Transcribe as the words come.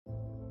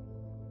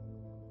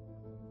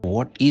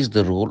what is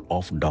the role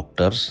of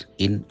doctors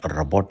in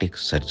robotic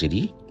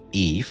surgery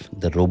if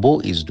the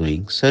robot is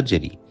doing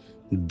surgery?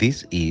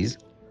 This is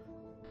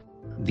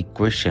the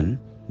question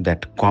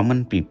that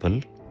common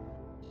people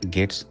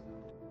gets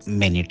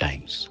many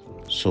times.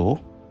 So,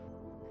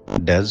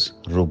 does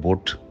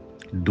robot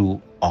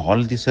do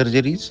all the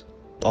surgeries,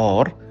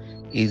 or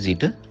is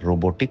it a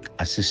robotic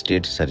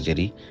assisted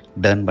surgery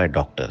done by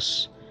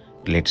doctors?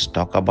 Let's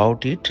talk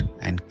about it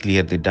and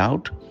clear the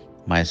doubt.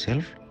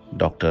 Myself,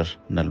 Dr.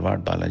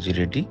 Nalward Balaji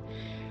Reddy,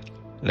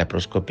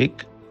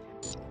 laparoscopic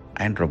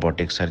and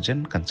robotic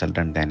surgeon,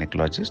 consultant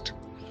gynecologist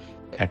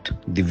at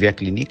Divya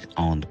Clinic,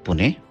 Aundh,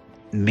 Pune.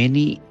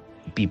 Many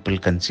people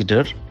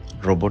consider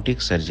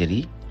robotic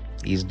surgery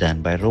is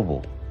done by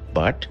robot,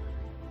 but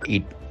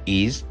it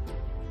is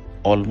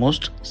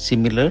almost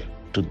similar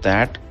to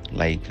that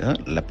like a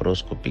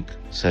laparoscopic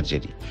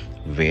surgery,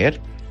 where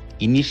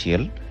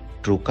initial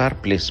trocar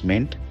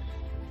placement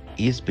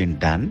is been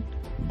done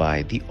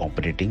by the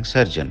operating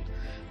surgeon.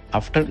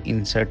 After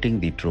inserting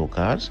the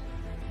trocars,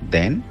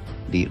 then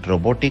the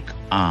robotic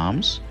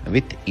arms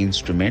with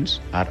instruments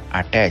are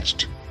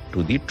attached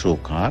to the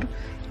trocar,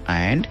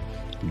 and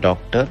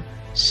doctor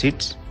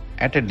sits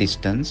at a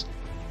distance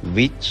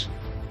which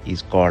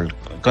is called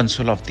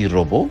console of the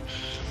robot,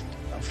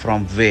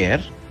 from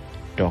where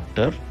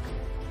doctor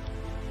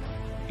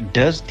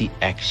does the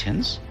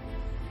actions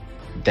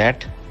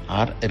that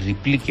are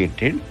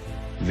replicated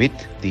with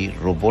the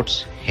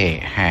robot's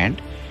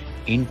hand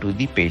into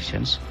the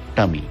patient's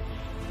tummy,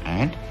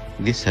 and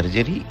the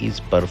surgery is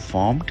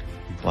performed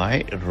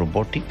by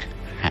robotic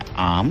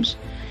arms,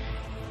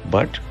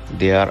 but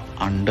they are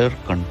under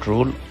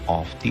control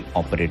of the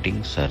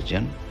operating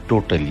surgeon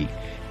totally.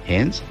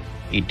 Hence,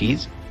 it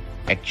is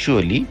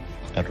actually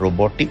a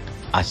robotic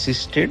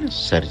assisted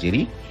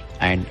surgery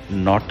and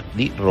not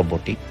the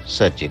robotic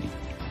surgery.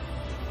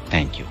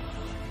 Thank you.